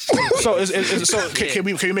point? Can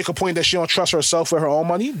we make a point that she don't trust herself with her own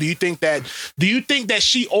money? Do you think that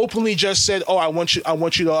she openly just said, "Oh, I want you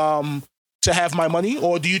to have my money,"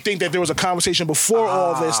 or do you think that there was a conversation before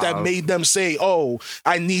all this that made them say, "Oh,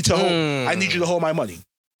 I need you to hold my money"?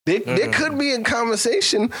 There could be a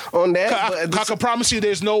conversation on that. I can promise you,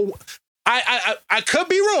 there's no. I could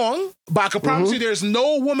be wrong, but I can promise you, there's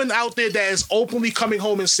no woman out there that is openly coming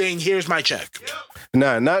home and saying, "Here's my check."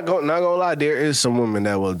 Nah, not gonna lie. There is some women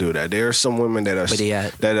that will do that. There are some women that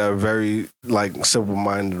are very like simple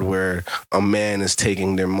minded, where a man is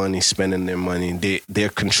taking their money, spending their money. They're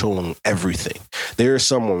controlling everything. There are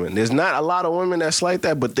some women. There's not a lot of women that's like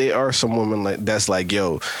that, but there are some women that's like,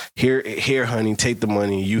 yo, here, honey, take the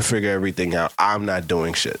money. You figure everything out. I'm not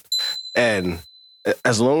doing shit. And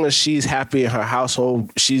as long as she's happy in her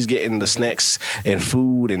household, she's getting the snacks and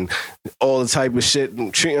food and all the type of shit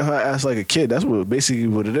and treating her ass like a kid. That's basically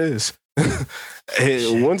what it is.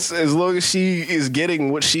 As long as she is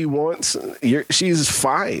getting what she wants, she's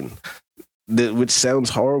fine. Which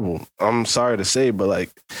sounds horrible. I'm sorry to say, but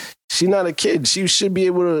like, she's not a kid. She should be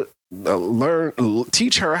able to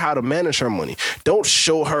teach her how to manage her money. Don't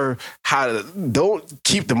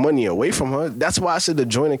keep the money away from her. That's why I said the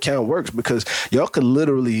joint account works, because y'all could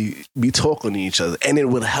literally be talking to each other and it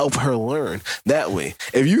would help her learn that way.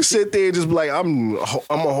 If you sit there and just be like, I'm gonna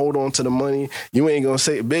hold on to the money, you ain't gonna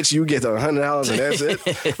say, bitch, you get the $100 and that's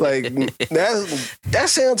it. Like, that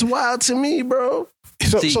sounds wild to me, bro.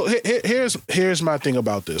 So here's my thing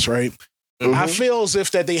about this, right? I feel as if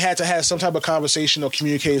that they had to have some type of conversation or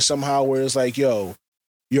communicate somehow where it's like, yo,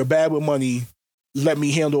 you're bad with money. Let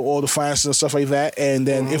me handle all the finances and stuff like that. And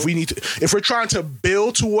then if we're trying to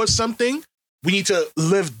build towards something, we need to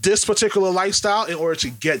live this particular lifestyle in order to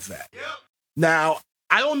get that. Yep. Now,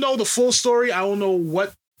 I don't know the full story. I don't know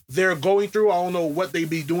what they're going through. I don't know what they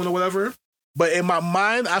be doing or whatever. But in my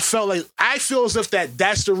mind, I feel as if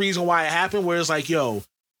that's the reason why it happened, where it's like, yo,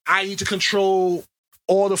 I need to control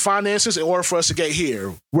all the finances in order for us to get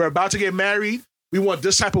here. We're about to get married. We want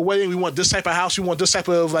this type of wedding. We want this type of house. We want this type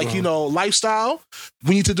of lifestyle.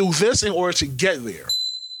 We need to do this in order to get there.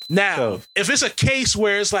 Now, if it's a case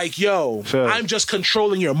where it's like, yo, I'm just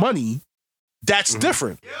controlling your money, that's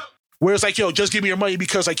different. Where it's like, yo, just give me your money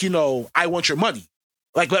because, like, I want your money.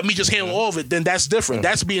 Like, let me just handle all of it. Then that's different.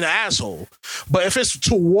 That's being an asshole. But if it's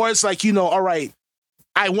towards like, all right,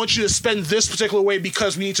 I want you to spend this particular way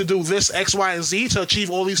because we need to do this X, Y, and Z to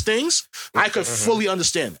achieve all these things, I could fully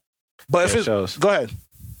understand it. But if it's... Go ahead.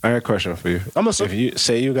 I got a question for you. I'm listening. If you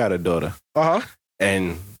say you got a daughter,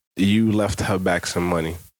 and you left her back some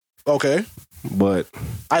money, okay, but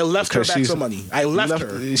I left her back some money. I left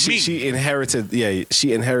her. She inherited.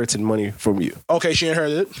 She inherited money from you. Okay, she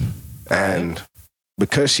inherited it, and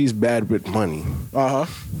because she's bad with money,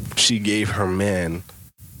 she gave her man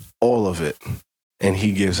all of it. and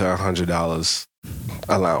he gives her $100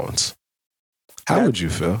 allowance. How would you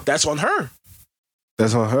feel? That's on her.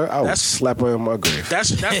 That's on her? I would slap her in my grave. That's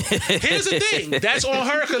here's the thing. That's on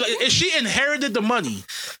her because if she inherited the money,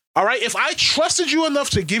 all right. If I trusted you enough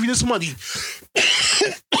to give you this money,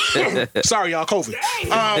 sorry y'all, COVID.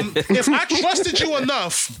 If I trusted you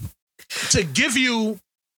enough to give you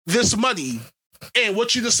this money, and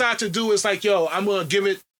what you decide to do is like, yo, I'm gonna give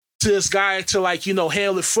it to this guy to like, you know,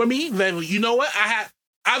 handle it for me. Then you know what?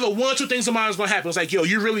 Either one or two things in mind is gonna happen. It's like, yo,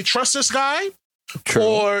 you really trust this guy,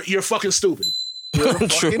 or you're fucking stupid. You're a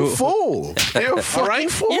fucking fool. You're a fucking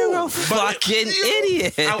fool. You're a fucking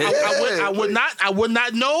idiot. I would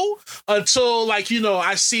not know until like, you know,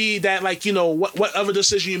 I see that like, you know, whatever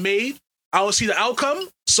decision you made, I will see the outcome.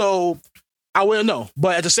 So I wouldn't know.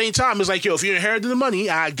 But at the same time, it's like, yo, if you inherited the money,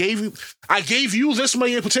 I gave you this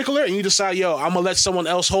money in particular, and you decide, yo, I'm gonna let someone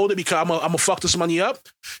else hold it because I'm gonna fuck this money up.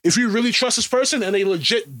 If you really trust this person and they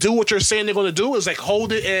legit do what you're saying they're gonna do, is like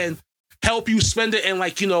hold it and help you spend it and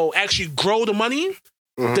like, you know, actually grow the money,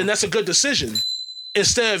 then that's a good decision.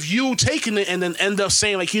 Instead of you taking it and then end up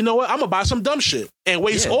saying like, you know what, I'm gonna buy some dumb shit and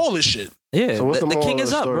waste all this shit. Yeah, So what's the king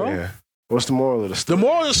is up, bro. Here? What's the moral of the story? The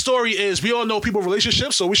moral of the story is we all know people's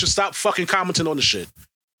relationships, so we should stop fucking commenting on the shit.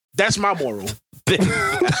 That's my moral. All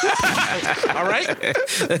right,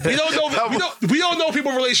 we don't know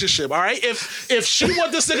people's relationship. All right, if she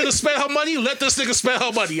want this nigga to spend her money, let this nigga spend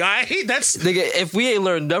her money. All right, that's nigga. If we ain't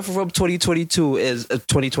learned nothing from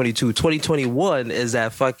 2021 is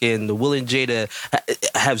that fucking Will and Jada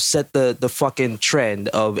have set the fucking trend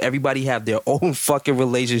of everybody have their own fucking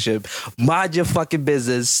relationship. Mind your fucking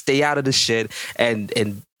business. Stay out of the shit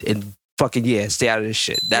and fucking stay out of this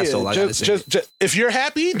shit. That's all I gotta say. Just, if you're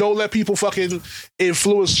happy, don't let people fucking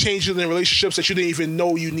influence changes in relationships that you didn't even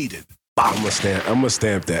know you needed. I'm gonna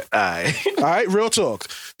stamp that. All right, real talk.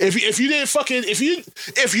 If you didn't fucking if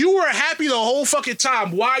you were happy the whole fucking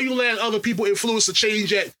time, why are you letting other people influence the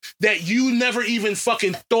change that you never even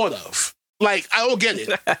fucking thought of? Like, I don't get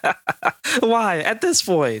it. Why at this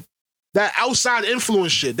point? That outside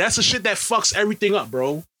influence shit. That's the shit that fucks everything up,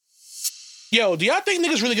 bro. Yo, do y'all think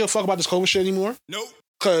niggas really give a fuck about this COVID shit anymore? Nope.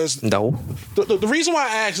 Because no. The reason why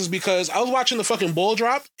I asked is because I was watching the fucking ball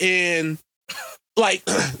drop and like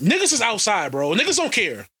niggas is outside, bro. Niggas don't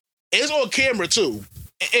care. It's on camera too.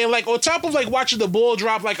 And like on top of like watching the ball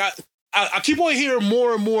drop, like I keep on hearing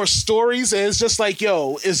more and more stories, and it's just like,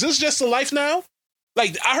 yo, is this just a life now?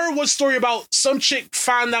 Like I heard one story about some chick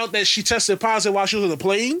found out that she tested positive while she was on the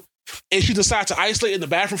plane. And she decided to isolate in the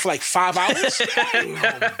bathroom for like 5 hours. And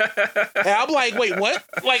I'm like, wait, what?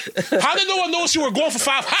 Like, how did no one know you were going for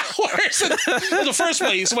 5 hours in the first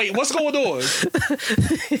place? Wait, what's going on?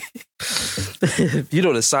 You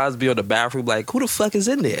know the signs be on the bathroom, like, who the fuck is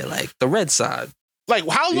in there? Like, the red side. Like,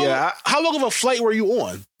 how long of a flight were you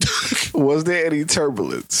on? Was there any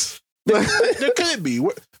turbulence? There could be.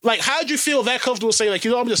 Like, how'd you feel that comfortable saying, like, you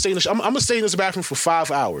know, I'm gonna stay in this bathroom for 5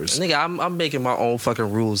 hours? Nigga, I'm making my own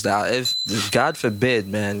fucking rules now. If God forbid,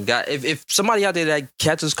 man, if somebody out there that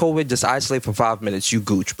catches COVID, just isolate for 5 minutes, you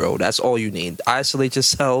gooch, bro. That's all you need. Isolate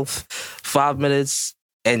yourself 5 minutes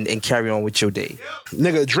and carry on with your day.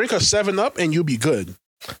 Nigga, drink a 7-Up and you'll be good.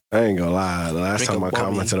 I ain't gonna lie. The last time I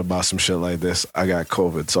commented about some shit like this, I got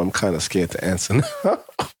COVID, so I'm kind of scared to answer now.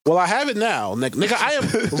 Well, I have it now. Nigga, I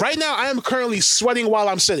am currently sweating while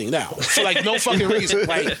I'm sitting now. For like no fucking reason.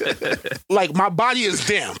 Like my body is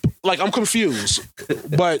damp. Like I'm confused.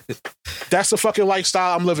 But that's the fucking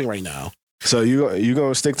lifestyle I'm living right now. So you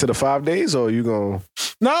gonna stick to the 5 days, or you gonna?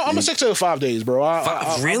 No, I'm gonna stick to the 5 days,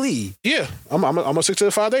 bro. Really? Yeah, I'm gonna stick to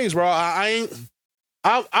the 5 days, bro.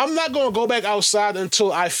 I'm not gonna go back outside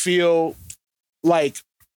until I feel like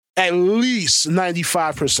at least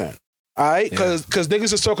 95%. All right, because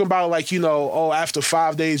niggas is talking about like, you know, oh, after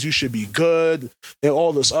 5 days you should be good and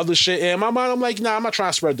all this other shit. And in my mind, I'm like, nah, I'm not trying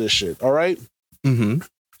to spread this shit. All right. Mm-hmm.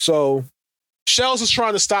 So, Shellz is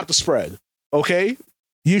trying to stop the spread. Okay,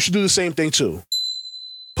 you should do the same thing too,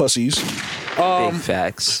 pussies. Big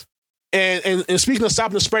facts. And speaking of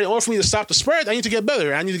stopping the spread, in order for me to stop the spread, I need to get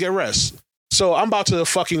better. I need to get rest. So I'm about to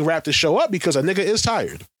fucking wrap this show up because a nigga is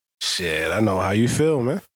tired. Shit, I know how you feel,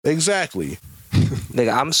 man. Exactly.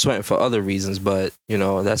 Nigga, I'm sweating for other reasons, but, you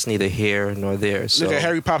know, that's neither here nor there. So. Nigga,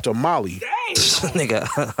 Harry popped a Molly. Nigga,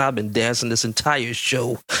 I've been dancing this entire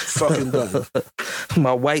show. Fucking done.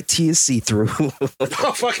 My white tee is see-through.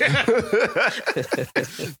 Oh, fuck it.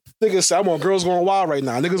 Nigga said, I'm on Girls Going Wild right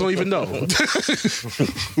now. Niggas don't even know.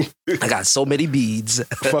 I got so many beads.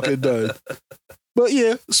 Fucking done. But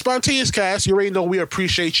yeah, Spontaneous Cast, you already know we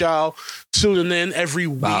appreciate y'all tuning in every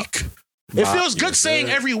week. It feels good saying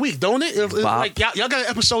every week, don't it? Like y'all got an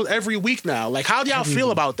episode every week now. Like, how do y'all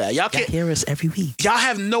feel about that? Y'all can't hear us every week. Y'all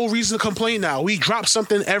have no reason to complain now. We drop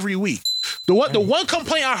something every week. The one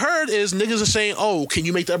complaint I heard is niggas are saying, "Oh, can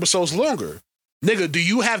you make the episodes longer?" Nigga, do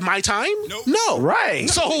you have my time? Nope. No. Right.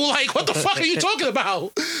 So, like, what the fuck are you talking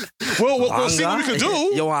about? We'll see what we can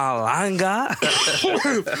do.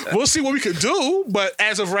 We'll see what we can do. But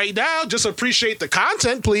as of right now, just appreciate the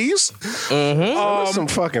content, please. Some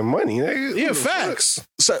fucking money, nigga. Yeah, facts.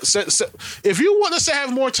 So, if you want us to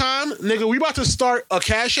have more time, nigga, we about to start a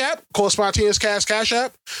Cash App called Spontaneous Cash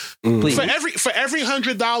App. Please. For every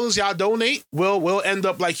 $100 y'all donate, we'll end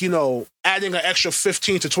up like, adding an extra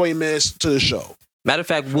 15 to 20 minutes to the show. Matter of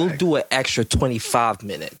fact, we'll do an extra 25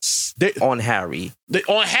 minutes on Harry.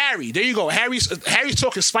 On Harry. There you go. Harry's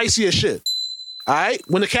talking spicy as shit. All right?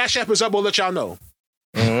 When the Cash App is up, we'll let y'all know.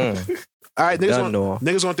 All right,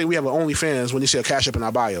 niggas don't think we have an OnlyFans when they see a Cash App in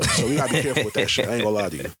our bio. So we gotta be careful with that shit. I ain't gonna lie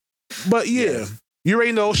to you. But yeah, you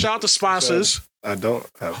already know. Shout out to sponsors. I don't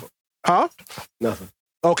have. Huh? Nothing.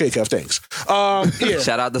 Okay, Kev, thanks. Yeah.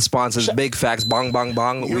 Shout out the sponsors. Big Facts. Bong, bong,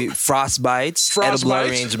 bong. Frostbites. Edible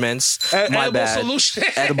arrangements. My bad. Solution.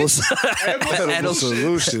 Edible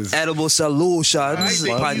solutions. Edible solutions.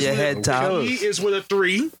 Right, On your head top. He is with a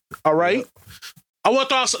 3. All right. I want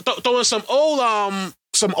to throw in some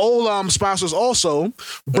old sponsors also.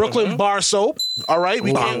 Brooklyn Bar Soap. All right.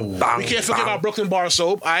 We can't forget about Brooklyn Bar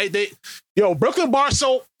Soap. All right. Brooklyn Bar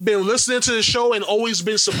Soap been listening to the show and always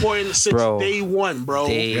been supporting since day one, bro.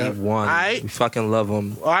 Day one. All right. We fucking love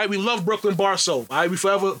them. All right. We love Brooklyn Bar Soap. All right. We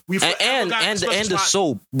forever and the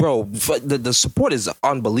soap, bro. The support is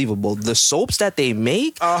unbelievable. The soaps that they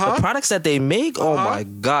make, the products that they make, oh my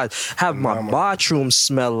God. Have my bathroom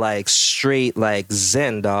smell like straight like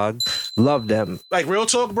Zen, dog. Love them. Like real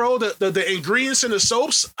talk, bro. The ingredients in the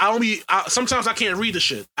soaps, sometimes I can't read the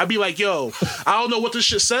shit. I be like, yo, I don't know what this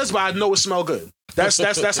shit says, but I know it smell good.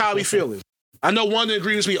 That's how I be feeling. I know one of the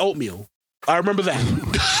ingredients be oatmeal. I remember that.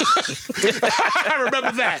 I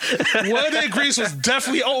remember that. One of the ingredients was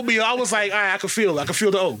definitely oatmeal. I was like, all right, I can feel it. I can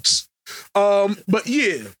feel the oats. But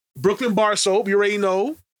yeah, Brooklyn Bar Soap, you already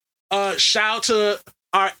know. Shout out to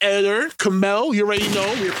our editor, Kamel. You already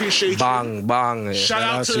know. We appreciate you. Bang. Shout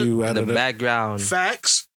out to you, the background.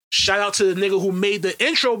 Facts. Shout out to the nigga who made the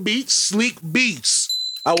intro beat, Sleek Beats.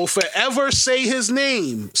 I will forever say his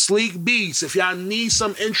name, Sleek Beats. If y'all need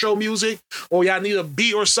some intro music or y'all need a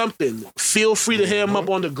beat or something, feel free to hit him up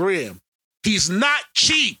on the gram. He's not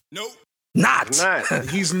cheap. Nope. Not.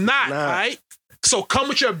 He's not, all right? So come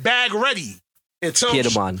with your bag ready and tell him,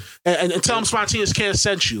 and tell him Spontaneous Can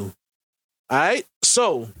sent you. All right?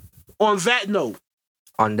 So, on that note,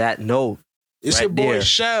 it's your boy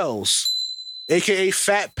Shellz, a.k.a.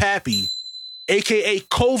 Fat Pappy, a.k.a.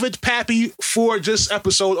 COVID Pappy for this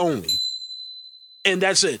episode only. And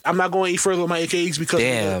that's it. I'm not going any further with my AKAs because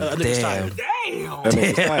nigga's tired.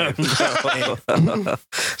 Damn.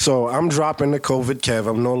 So I'm dropping the COVID Kev.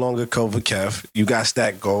 I'm no longer COVID Kev. You got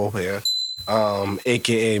Stack Goal here.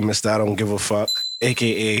 AKA Mr. I Don't Give a Fuck.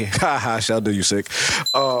 AKA haha, shall do you sick.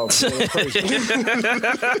 That's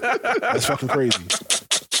fucking crazy.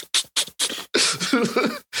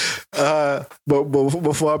 But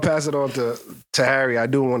before I pass it on to Harry, I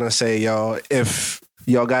do want to say, y'all, if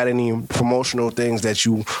y'all got any promotional things that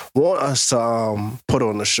you want us to put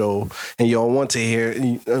on the show and y'all want to hear,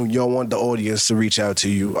 y'all want the audience to reach out to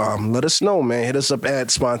you, let us know, man. Hit us up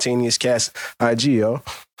at Spontaneous Cast IG, yo.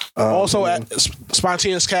 Also at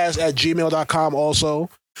spontaneouscast@gmail.com also.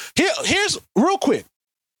 Here's real quick.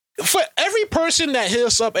 For every person that hits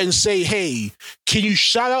us up and say, hey, can you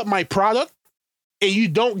shout out my product? And you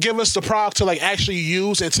don't give us the product to like actually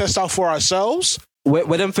use and test out for ourselves. Where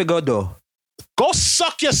them figure though? Go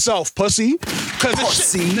suck yourself, pussy.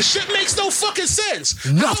 Because the shit makes no fucking sense.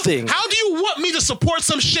 Nothing. How do you want me to support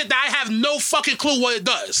some shit that I have no fucking clue what it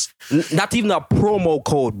does? Not even a promo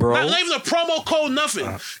code, bro. Not even a promo code, nothing.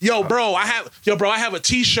 Bro, I have a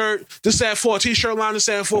t-shirt. This stand for a t-shirt line. This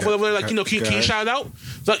stand for whatever. Like, can you shout it out?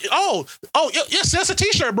 Like, yes, that's a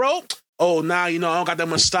t-shirt, bro. Oh, now I don't got that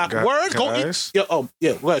much stock. Word, go. Go ahead,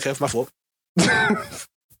 Kev, my fault.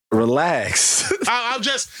 Relax. I'm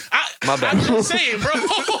just saying, bro.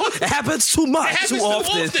 It happens too much, too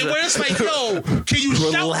often. Where it's like, yo, can you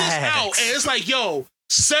shout this out? And it's like, yo,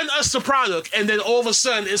 send us the product. And then all of a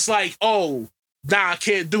sudden, it's like, oh, nah, I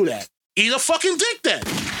can't do that. Eat a fucking dick then.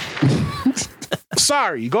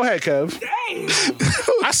 Sorry. Go ahead, Kev. Dang.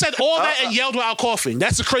 I said all that and yelled while coughing.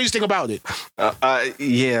 That's the crazy thing about it. I'm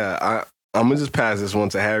going to just pass this one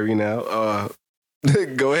to Harry now.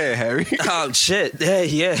 Go ahead, Harry. Oh shit.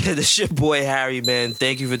 Yeah, this your boy Harry, man.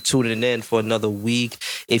 Thank you for tuning in for another week.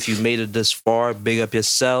 If you made it this far, big up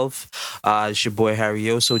yourself. It's your boy Harry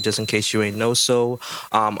Yoso, just in case you ain't know so.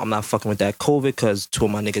 I'm not fucking with that COVID because 2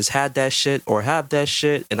 of my niggas had that shit or have that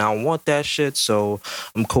shit, and I don't want that shit. So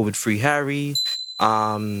I'm COVID free Harry.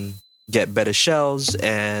 Get better shells,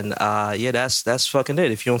 and yeah, that's fucking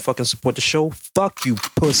it. If you don't fucking support the show, fuck you,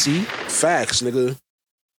 pussy. Facts, nigga.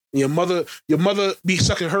 Your mother be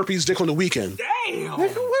sucking herpes dick on the weekend. Damn. What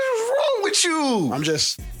is wrong with you?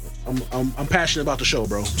 I'm passionate about the show,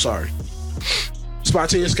 bro. I'm sorry.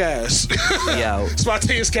 Spontaneous cast. Yeah.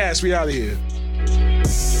 Spontaneous cast. We out of here.